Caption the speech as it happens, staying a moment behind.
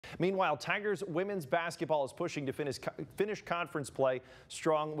Meanwhile, Tigers women's basketball is pushing to finish conference play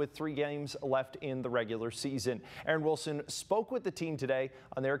strong with 3 games left in the regular season. Aaron Wilson spoke with the team today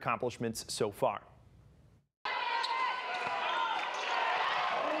on their accomplishments so far.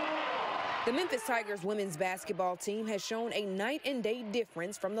 The Memphis Tigers women's basketball team has shown a night and day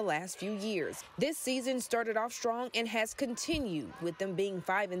difference from the last few years. This season started off strong and has continued, with them being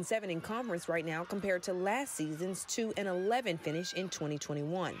 5-7 in conference right now compared to last season's 2-11 finish in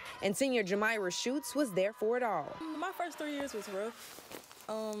 2021. And senior Jamirah Shutes was there for it all. My first 3 years was rough.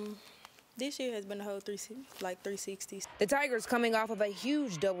 This year has been a whole 360s. The Tigers coming off of a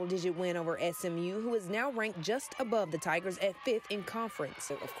huge double-digit win over SMU, who is now ranked just above the Tigers at 5th in conference.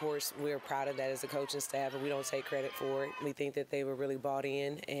 Of course, we're proud of that as a coaching staff, and we don't take credit for it. We think that they were really bought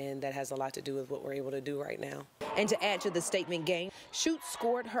in, and that has a lot to do with what we're able to do right now. And to add to the statement game, Shutes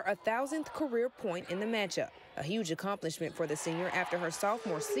scored her 1,000th career point in the matchup, a huge accomplishment for the senior after her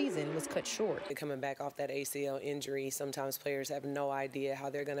sophomore season was cut short. Coming back off that ACL injury, sometimes players have no idea how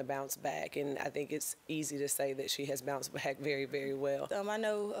they're going to bounce back, and I think it's easy to say that she has bounced back very, very well. I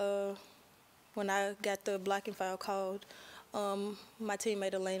know when I got the blocking foul called, my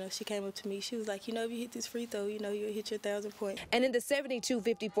teammate Elena, she came up to me. She was like, you know, if you hit this free throw, you know, you'll hit your 1,000 points. And in the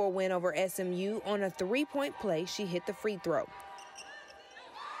 72-54 win over SMU, on a 3-point play, she hit the free throw.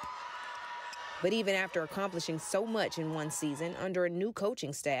 But even after accomplishing so much in one season under a new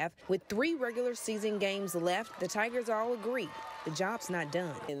coaching staff, with 3 regular season games left, the Tigers all agree the job's not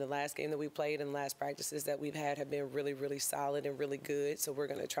done. In the last game that we played and the last practices that we've had have been really, really solid and really good. So we're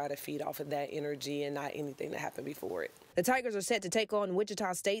going to try to feed off of that energy and not anything that happened before it. The Tigers are set to take on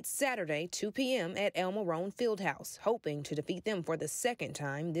Wichita State Saturday, 2 p.m. at El Marone Fieldhouse, hoping to defeat them for the 2nd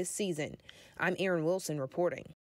time this season. I'm Aaron Wilson reporting.